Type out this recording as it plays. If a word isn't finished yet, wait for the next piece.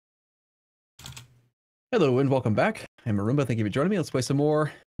Hello and welcome back. I'm Marumba. Thank you for joining me. Let's play some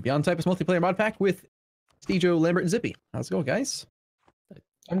more Beyond Typus multiplayer mod pack with Stejo, Lambert, and Zippy. How's it going, guys?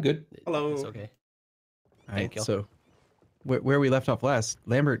 I'm good. Hello. It's okay. All Thank right, you. so where we left off last,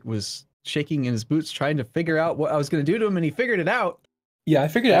 Lambert was shaking in his boots trying to figure out what I was going to do to him, and he figured it out. Yeah, I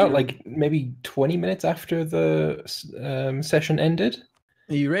figured it out like maybe 20 minutes after the session ended.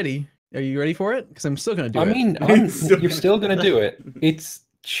 Are you ready? Are you ready for it? Because I'm still going to do I it. mean, you're still going to do it. It's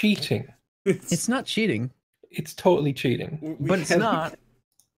cheating. It's not cheating, It's totally cheating. but it's not.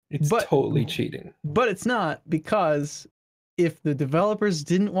 It's But- totally cheating. But it's not because if the developers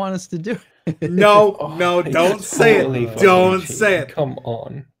didn't want us to do it, No, Oh, no, it's don't say totally it. fucking Don't cheating. say it. Come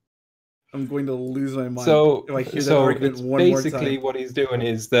on. I'm going to lose my mind So, if I hear that argument it's one more basically time. what he's doing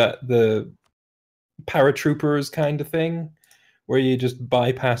is that the paratroopers kind of thing, where you just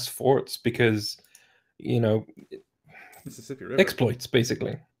bypass forts because, you know, Mississippi River. exploits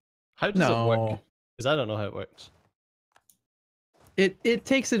basically. How does it work? no. Because I don't know how it works. It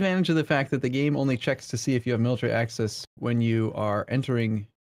takes advantage of the fact that the game only checks to see if you have military access when you are entering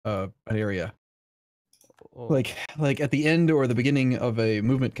an area. Oh, Like at the end or the beginning of a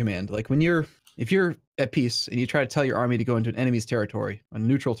movement command. Like if you're at peace and you try to tell your army to go into an enemy's territory, a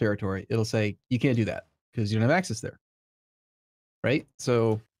neutral territory, it'll say you can't do that because you don't have access there. Right?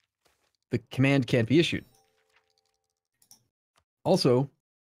 So the command can't be issued. Also,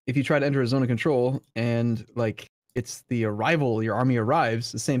 if you try to enter a zone of control and like it's the arrival, your army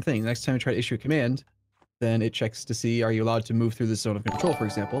arrives, the same thing. Next time you try to issue a command, then it checks to see, are you allowed to move through this zone of control, for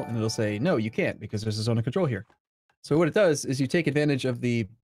example, and it'll say, no, you can't because there's a zone of control here. So what it does is you take advantage of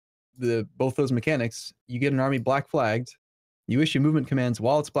both those mechanics. You get an army black flagged, you issue movement commands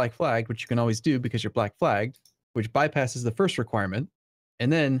while it's black flagged, which you can always do because you're black flagged, which bypasses the first requirement.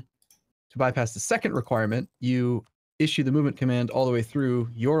 And then to bypass the second requirement, you issue the movement command all the way through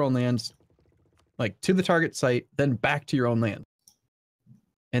your own land, like to the target site, then back to your own land.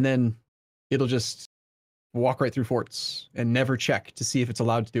 And then it'll just walk right through forts and never check to see if it's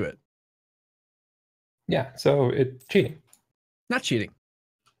allowed to do it. Yeah, so it's cheating. Not cheating.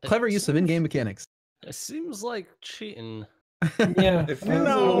 Clever use of in-game mechanics. It seems like cheating. Yeah, It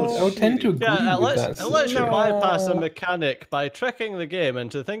feels I would tend to agree Yeah, with it that. lets you No. bypass a mechanic by tricking the game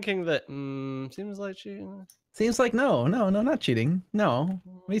into thinking that seems like cheating. Seems like no, not cheating. No.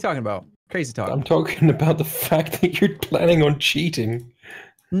 What are you talking about? Crazy talk. I'm talking about the fact that you're planning on cheating.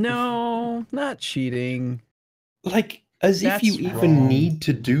 No, not cheating. Like, as That's if you even wrong. need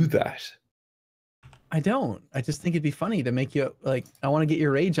to do that. I don't. I just think it'd be funny to make you like, I want to get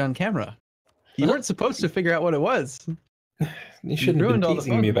your rage on camera. You weren't supposed to figure out what it was. You shouldn't have ruined been all the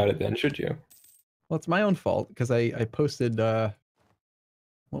teasing me fun. about it then, should you? Well, it's my own fault because I posted, what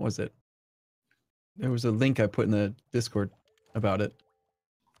was it? There was a link I put in the Discord about it.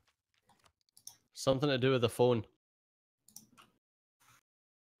 Something to do with the phone.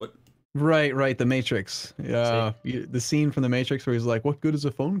 Right, the Matrix. Yeah, the scene from the Matrix where he's like, "What good is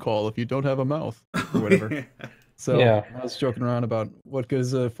a phone call if you don't have a mouth?" or whatever. So Yeah. I was joking around about what good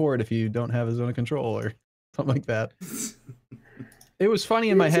is a Ford if you don't have a zone of control or something like that. It was funny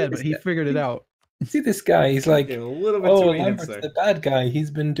in my head, but he figured it out. See this guy, he's like, Okay, a little bit oh, too Lambert's there. the bad guy. He's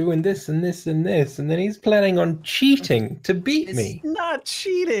been doing this and this and this, and then he's planning on cheating to beat It's me. not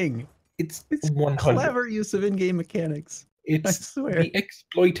cheating. It's It's 100. clever use of in-game mechanics. I It's swear. the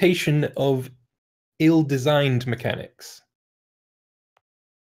exploitation of ill-designed mechanics.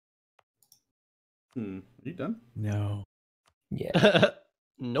 Are you done? No. Yeah,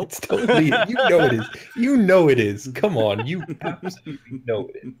 Nope. it's totally. You know it is. You know it is. Come on, you absolutely know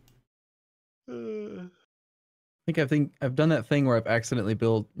it is. I think I've done that thing where I've accidentally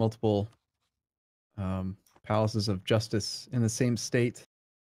built multiple palaces of justice in the same state.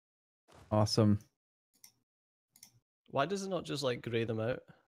 Awesome. Why does it not just like grey them out?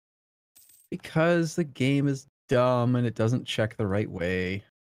 Because the game is dumb and it doesn't check the right way.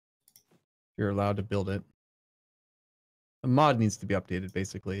 You're allowed to build it. The mod needs to be updated,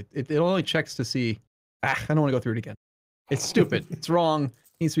 basically. It only checks to see... I don't want to go through it again. It's stupid. It's wrong.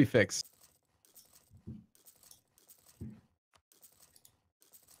 Needs to be fixed.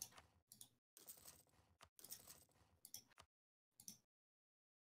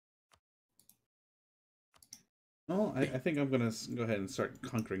 Oh, I think I'm gonna go ahead and start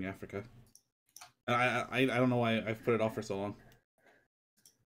conquering Africa. I don't know why I've put it off for so long.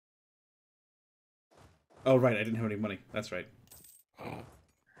 Oh right, I didn't have any money. That's right.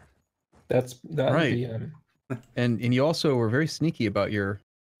 That would Right. be, And you also were very sneaky about your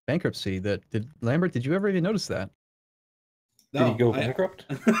bankruptcy. Lambert, did you ever even notice that? did he go bankrupt?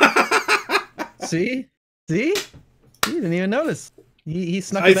 See? You didn't even notice. He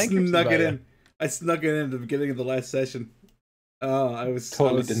snuck I a bankruptcy snuck by it ya. in. I snuck it in at the beginning of the last session. Oh, I was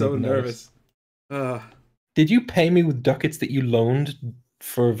Totally didn't so even nervous. Did you pay me with ducats that you loaned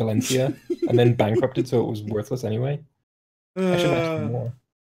for Valencia and then bankrupted so it was worthless anyway? I should have asked for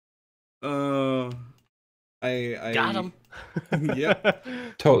more. I Got him. Yep.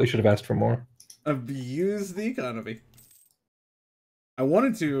 Totally should have asked for more. Abuse the economy. I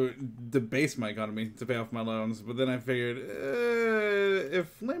wanted to debase my economy to pay off my loans, but then I figured,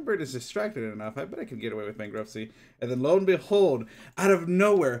 if Lambert is distracted enough, I bet I could get away with bankruptcy. And then lo and behold, out of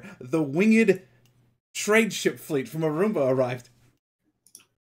nowhere, the winged trade ship fleet from Aruba arrived.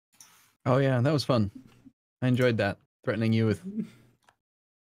 Oh yeah, that was fun. I enjoyed that. Threatening you with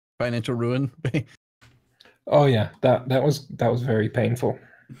financial ruin. Oh yeah, that was very painful.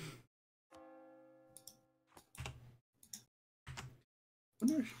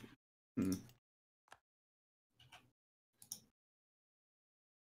 Hmm.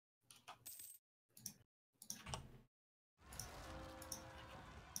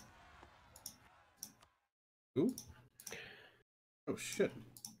 Ooh. Oh shit.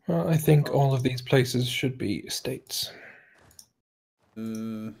 Well, I think all of these places should be estates.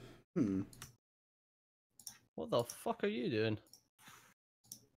 Hmm. What the fuck are you doing?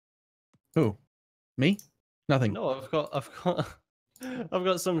 Who? Me? Nothing. No, I've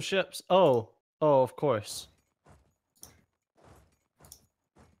got some ships. Oh, of course.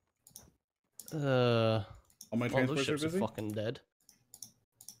 All my All those transports are ships are busy? fucking dead.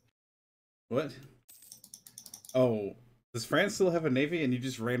 What? Oh, does France still have a navy and you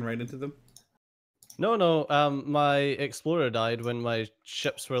just ran right into them? No. My explorer died when my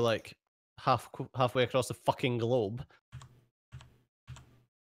ships were like halfway across the fucking globe.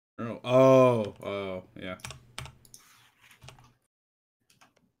 Oh, yeah.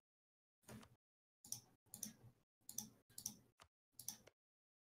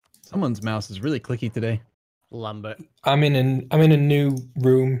 Someone's mouse is really clicky today. Lambert. I'm in a new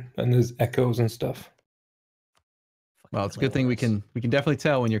room and there's echoes and stuff. Well, it's a good thing we can definitely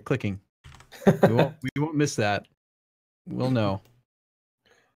tell when you're clicking. We won't miss that. We'll know.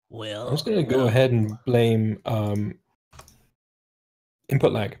 Well, I'm just gonna go ahead and blame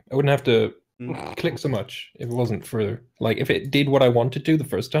input lag. I wouldn't have to click so much if it wasn't for like if it did what I wanted to the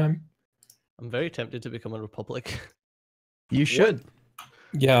first time. I'm very tempted to become a republic. You should.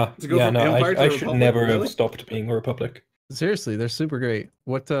 Yeah, To go yeah, from no, empire to I a should republic, never really? have stopped being a republic. Seriously, they're super great.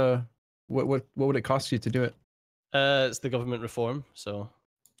 What would it cost you to do it? It's the government reform, so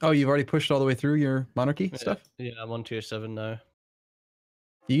Oh, you've already pushed all the way through your monarchy stuff? yeah, I'm on tier 7 now.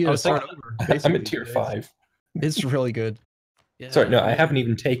 You I gotta was start thinking- over. I'm basically, at tier guys. 5. It's really good. Yeah, Sorry, no, I haven't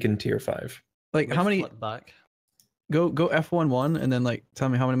even taken tier 5. Like might how many flip back? go F11 and then like tell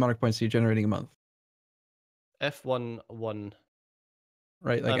me how many monarch points are you generating a month? F11.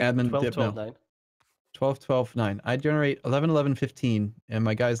 Right? Like admin 12, dip 12, now. 9. 12, 12, 9. I generate 11, 11, 15, and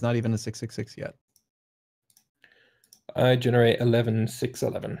my guy's not even a 666 yet. I generate 11, 6,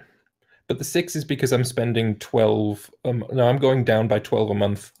 11. But the 6 is because I'm spending 12. No, I'm going down by 12 a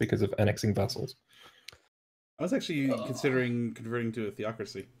month because of annexing vassals. I was actually considering converting to a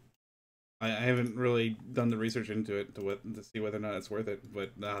theocracy. I haven't really done the research into it to see whether or not it's worth it,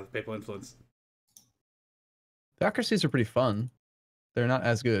 but papal influence. Theocracies are pretty fun. They're not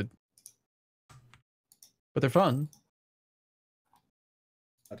as good, but they're fun.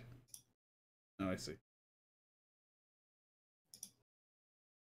 Oh, I see.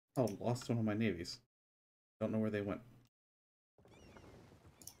 Oh, lost one of my navies. Don't know where they went.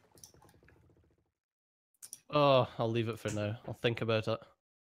 Oh, I'll leave it for now. I'll think about it.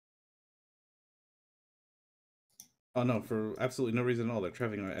 Oh no, for absolutely no reason at all. They're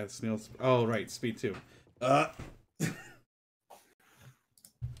traveling at snail's. Oh right, speed 2. I'm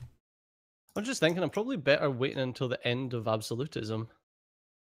just thinking I'm probably better waiting until the end of absolutism.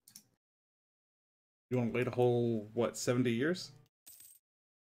 You want to wait a whole what 70 years?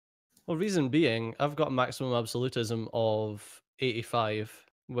 Well, reason being, I've got a maximum absolutism of 85,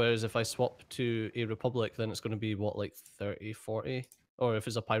 whereas if I swap to a republic, then it's going to be, what, like 30, 40? Or if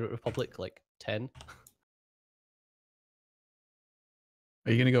it's a pirate republic, like 10?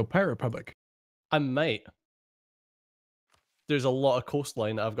 Are you gonna go Pirate Republic? I might. There's a lot of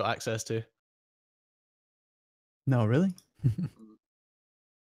coastline that I've got access to. No, really?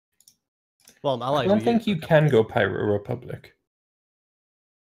 Well, I'm I allied don't with think you can go Pirate Republic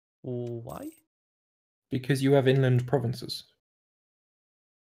Why? because you have inland provinces.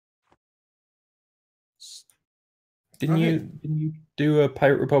 Didn't you do a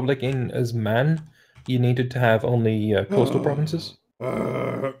Pirate Republic in as Man? You needed to have only coastal provinces.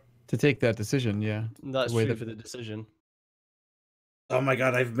 To take that decision, yeah. That's The way true that- for the decision. Oh my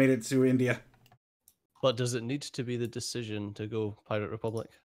god, I've made it to India. But does it need to be the decision to go Pirate Republic?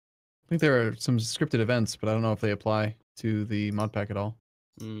 I think there are some scripted events, but I don't know if they apply to the mod pack at all.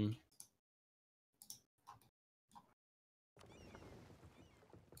 Mm.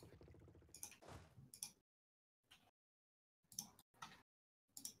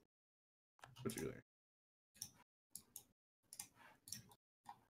 Put you there.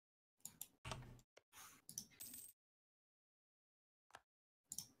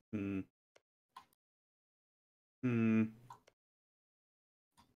 Hmm. Hmm.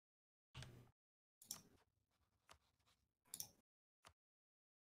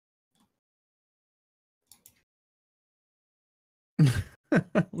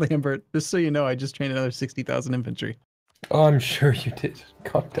 Lambert, just so you know, I just trained another 60,000 infantry. Oh, I'm sure you did.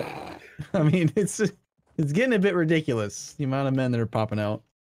 God damn. I mean, it's getting a bit ridiculous, the amount of men that are popping out.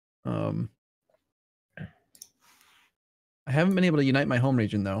 I haven't been able to unite my home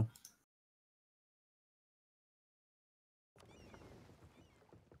region, though.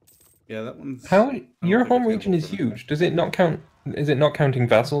 Yeah, that one's. How I don't your think home it's region available is for me. huge. Does it not count? Is it not counting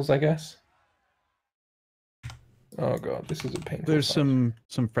vassals? I guess. Oh god, this is a painful. There's fight.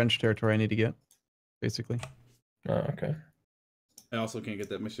 some French territory I need to get, basically. Oh, okay. I also can't get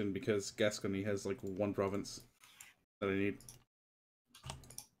that mission because Gascony has like one province that I need.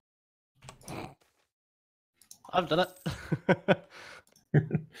 I've done it.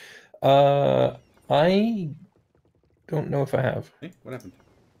 I don't know if I have. Hey, what happened?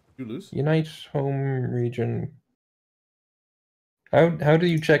 You lose? Unite home region. How do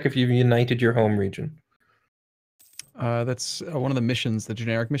you check if you've united your home region? That's one of the missions, the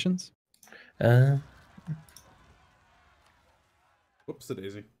generic missions. Whoops, the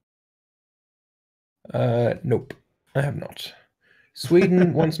daisy. Nope, I have not.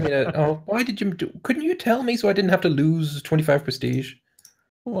 Sweden wants me to. Oh, why did you do? Couldn't you tell me so I didn't have to lose 25 prestige?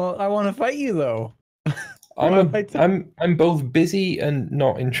 Well, I want to fight you, though. I'm both busy and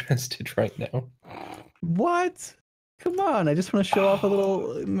not interested right now. What? Come on, I just want to show off a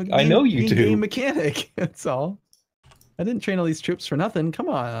little I know you do. game mechanic. That's all. I didn't train all these troops for nothing. Come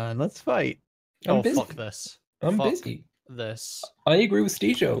on, let's fight. I'm busy. Fuck this. I'm Fuck busy. this. I agree with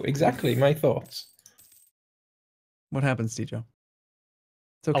Stejo. Exactly my thoughts. What happens, Tijo?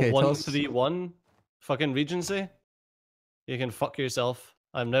 It's okay. A Tell us. 1-3-1 fucking regency? You can fuck yourself.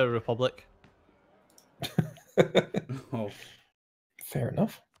 I'm now a republic. Oh, Fair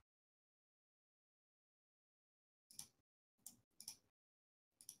enough.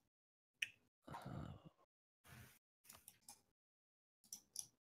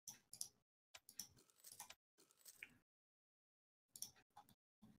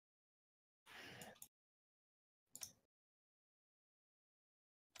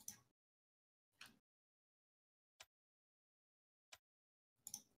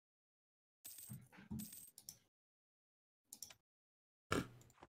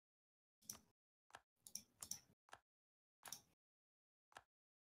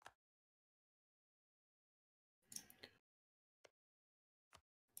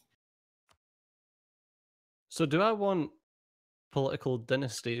 So do I want political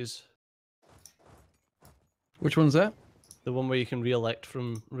dynasties? Which one's that? The one where you can re-elect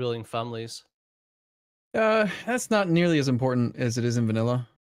from ruling families? That's not nearly as important as it is in vanilla.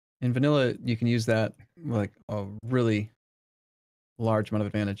 In vanilla, you can use that like a really large amount of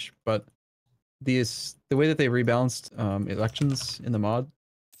advantage, but the way that they rebalanced elections in the mod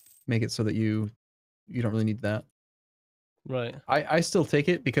make it so that you don't really need that. Right. I still take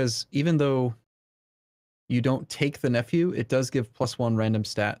it because even though you don't take the nephew, it does give +1 random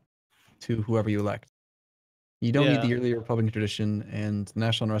stat to whoever you elect. You don't need the Yeah. yearly Republican tradition, and the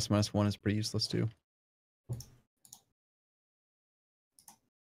national unrest -1 is pretty useless too.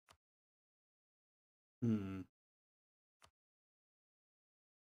 hmm.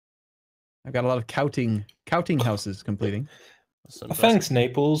 I've got a lot of counting houses completing. That's impressive. Thanks,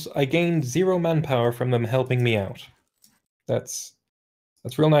 Naples. I gained 0 manpower from them helping me out. That's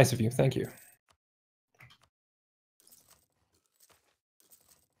real nice of you. Thank you.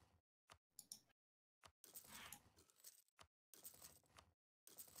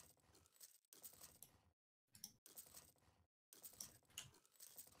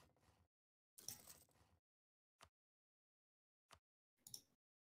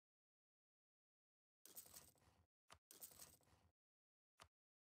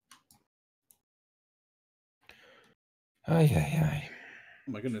 Aye, aye, aye.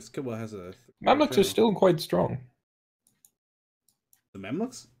 Oh my goodness, Kibble has a. Mamluks are still quite strong. The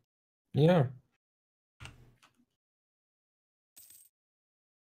Mamluks? Yeah.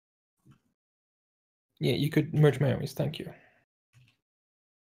 Yeah, you could merge my armies. Thank you.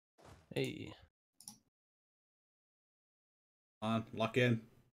 Hey. On, lock in.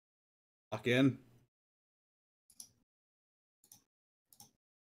 Lock in.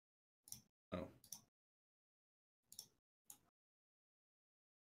 Oh.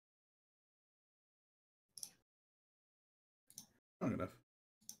 Strong enough.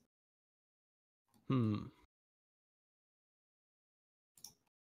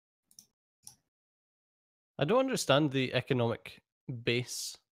 I don't understand the economic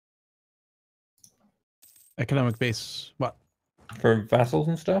base. Economic base. What? For vassals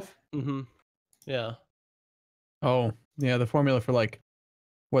and stuff? Mm-hmm. Yeah. Oh, yeah. The formula for like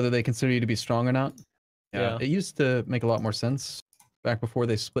whether they consider you to be strong or not. Yeah. It used to make a lot more sense back before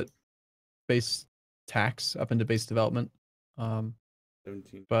they split base tax up into base development.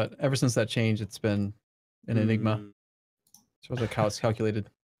 17. But ever since that change, it's been an enigma. Mm, So like how it's calculated.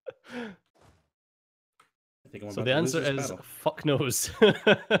 I think I'm So about the to lose answer this is battle. fuck knows.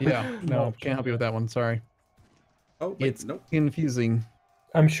 Yeah, no, can't help you with that one. Sorry. Oh, wait, It's nope. confusing.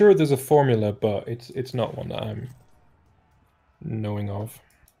 I'm sure there's a formula, but it's not one that I'm knowing of.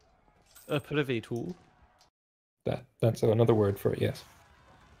 A privy tool. That's another word for it, yes.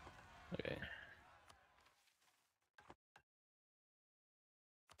 Okay.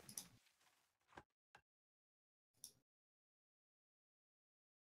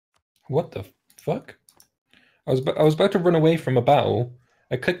 What the fuck? I was about to run away from a battle.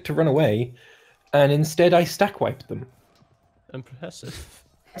 I clicked to run away, and instead I stack wiped them. Impressive.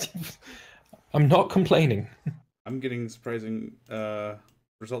 I'm not complaining. I'm getting surprising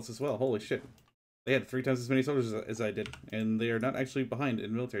results as well. Holy shit. They had 3 times as many soldiers as I did, and they are not actually behind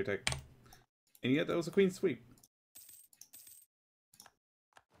in military tech. And yet that was a queen sweep.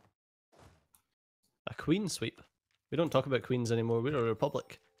 A queen sweep. We don't talk about queens anymore. We're a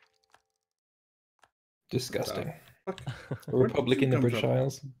republic. Disgusting. Fuck. A Where did republic you in the come British from?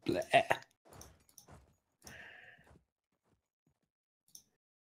 Isles. Bleh.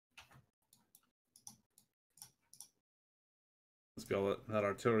 Must be all that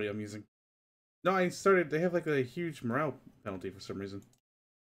artillery I'm using. No, I started. They have like a huge morale penalty for some reason.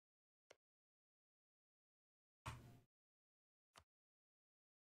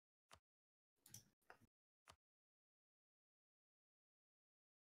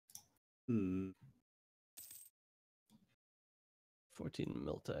 Hmm. 14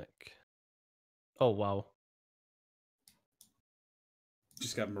 Miltech. Oh wow.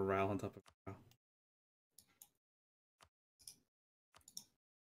 Just got morale on top of morale.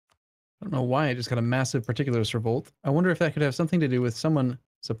 I don't know why I just got a massive particulars revolt. I wonder if that could have something to do with someone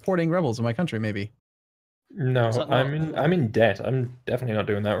supporting rebels in my country, maybe. No, Is that I'm in debt. I'm definitely not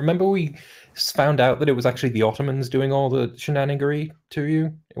doing that. Remember we found out that it was actually the Ottomans doing all the shenanigery to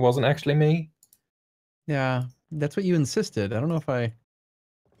you? It wasn't actually me? Yeah, that's what you insisted. I don't know if I... I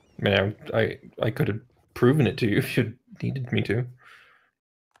mean, I could have proven it to you if you needed me to.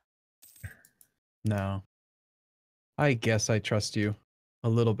 No. I guess I trust you. A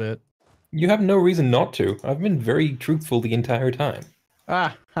little bit. You have no reason not to. I've been very truthful the entire time.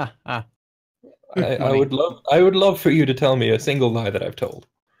 Ah, ha, ha. I Money. would love for you to tell me a single lie that I've told.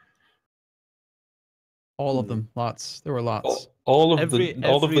 All of them. Lots. There were lots. All of Every the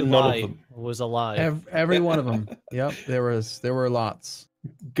none of lie them. was a lie. Every one of them. Yep, there were lots.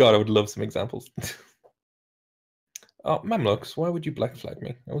 God, I would love some examples. Oh, Mamluks, why would you black flag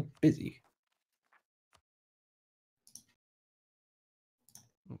me? I was busy.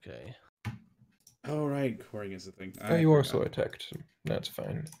 Okay. Oh right, coring is the thing. Oh, you are so attacked. That's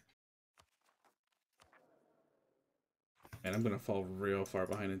fine. And I'm gonna fall real far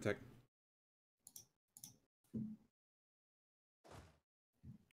behind in tech.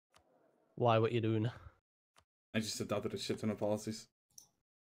 Why? What you doing? I just adopted a shit ton of policies.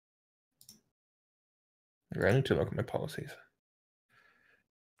 I need to look at my policies.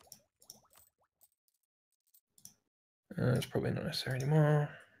 It's probably not necessary anymore.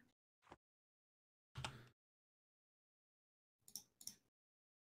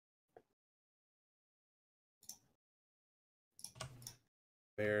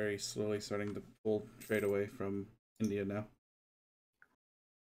 Very slowly starting to pull trade away from India now.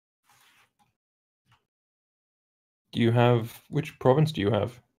 Do you have... Which province do you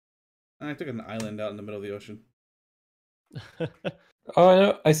have? I took an island out in the middle of the ocean. Oh, I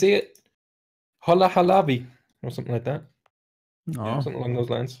know. I see it. Hala Halabi. Or something like that. Aw. Something along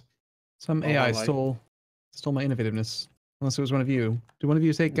those lines. Some Oh, AI I like- stole my innovativeness. Unless it was one of you. Did one of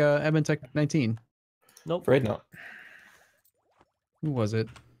you take Admin Tech 19? Nope. Afraid not. Who was it?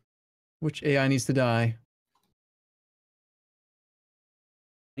 Which AI needs to die?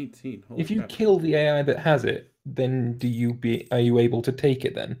 19. Holy If you crap. kill the AI that has it, then are you able to take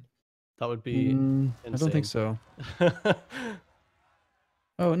it then? That would be. I don't think insane. so.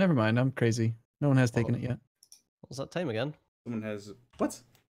 Oh, never mind. I'm crazy. No one has taken Oh. it yet. What's that time again? Someone has what?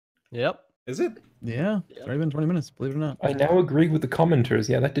 Yep. Is it? Yeah, it's already been 20 minutes, believe it or not. I now agree with the commenters.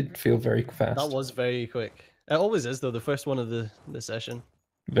 Yeah, that did feel very fast. That was very quick. It always is, though, the first one of the session.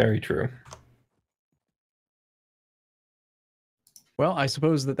 Very true. Well, I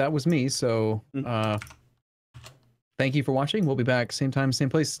suppose that was me. So, thank you for watching. We'll be back same time, same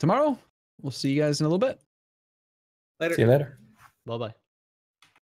place tomorrow. We'll see you guys in a little bit. Later. See you later. Bye-bye.